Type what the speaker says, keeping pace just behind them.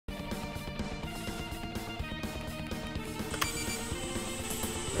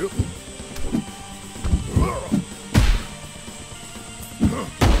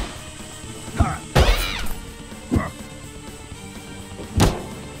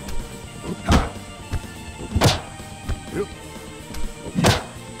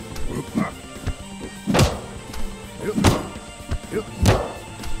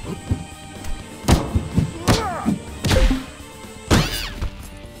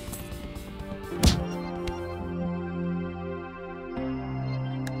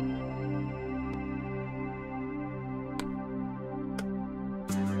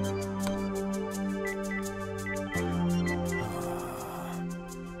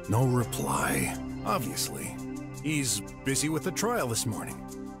No reply. Obviously. He's busy with the trial this morning.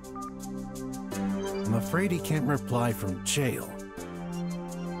 I'm afraid he can't reply from jail.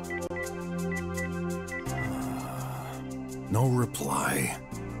 No reply.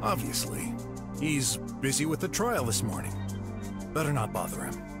 Obviously. He's busy with the trial this morning. Better not bother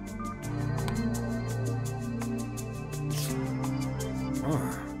him.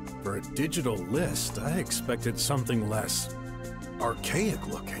 For a digital list, I expected something less archaic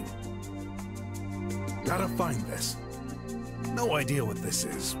looking. Gotta find this. No idea what this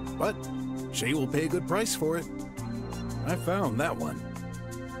is, but Shay will pay a good price for it. I found that one.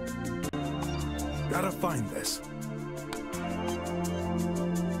 Gotta find this.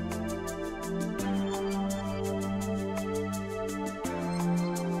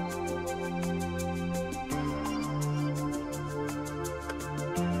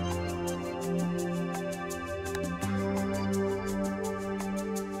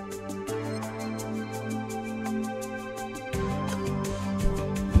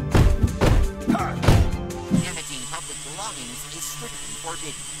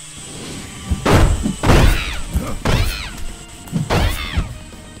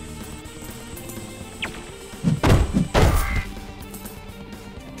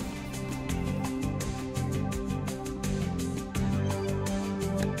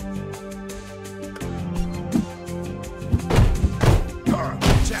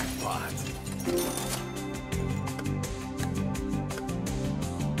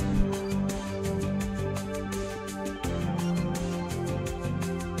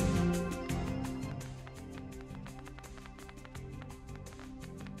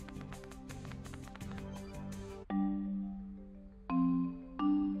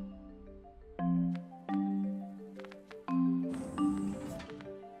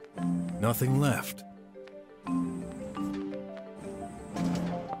 Nothing left.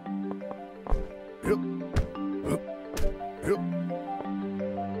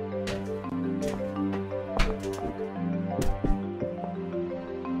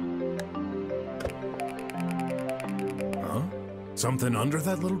 Huh? Something under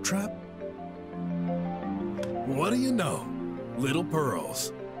that little trap? What do you know? Little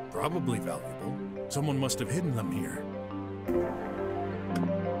pearls. Probably valuable. Someone must have hidden them here.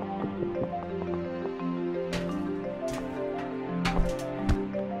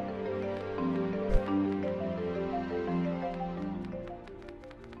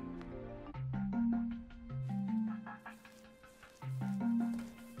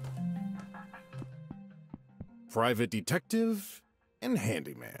 Private detective and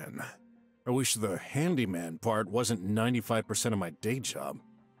handyman. I wish the handyman part wasn't 95% of my day job.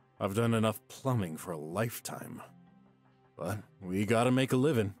 I've done enough plumbing for a lifetime. But we gotta make a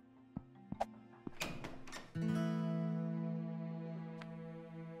living.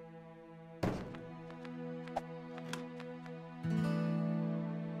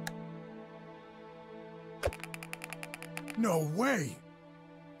 No way!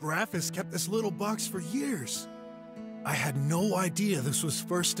 Raph has kept this little box for years. I had no idea this was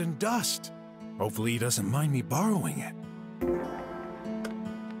first in dust. Hopefully he doesn't mind me borrowing it.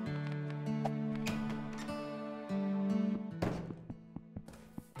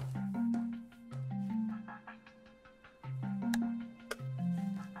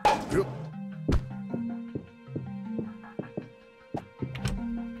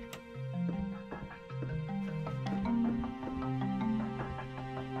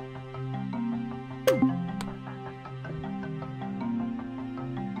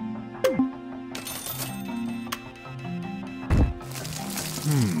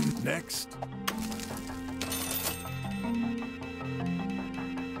 Next.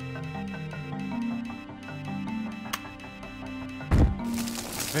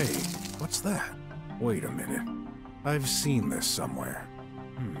 Hey, what's that? Wait a minute. I've seen this somewhere.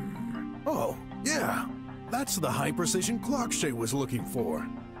 Oh, yeah. That's the high-precision clock Shay was looking for.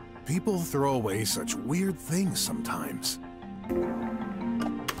 People throw away such weird things sometimes.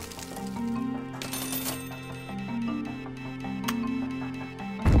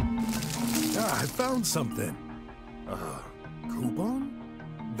 I found something. Coupon?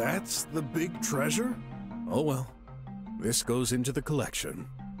 That's the big treasure? Oh well, this goes into the collection.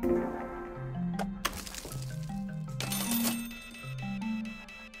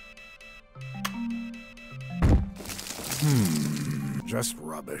 Just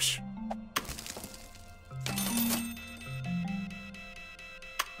rubbish.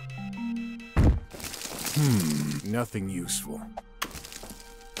 Nothing useful.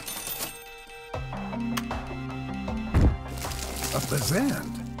 A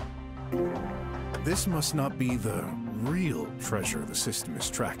Bazand? This must not be the real treasure the system is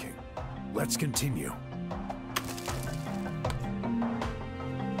tracking. Let's continue.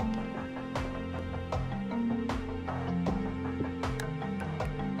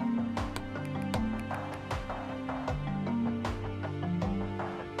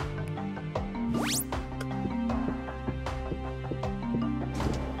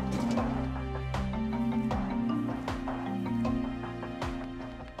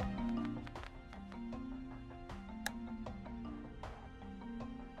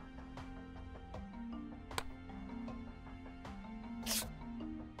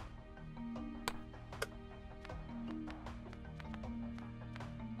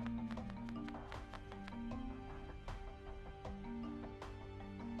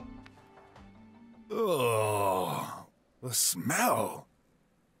 Oh, the smell.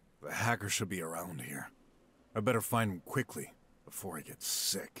 The hacker should be around here. I better find him quickly before he gets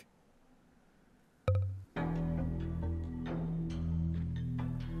sick.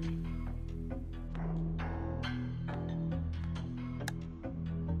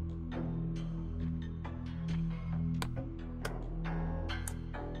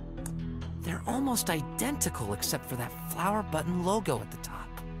 They're almost identical except for that flower button logo at the top.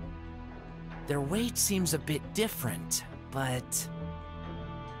 Their weight seems a bit different, but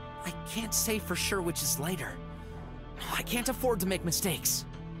I can't say for sure which is lighter. I can't afford to make mistakes.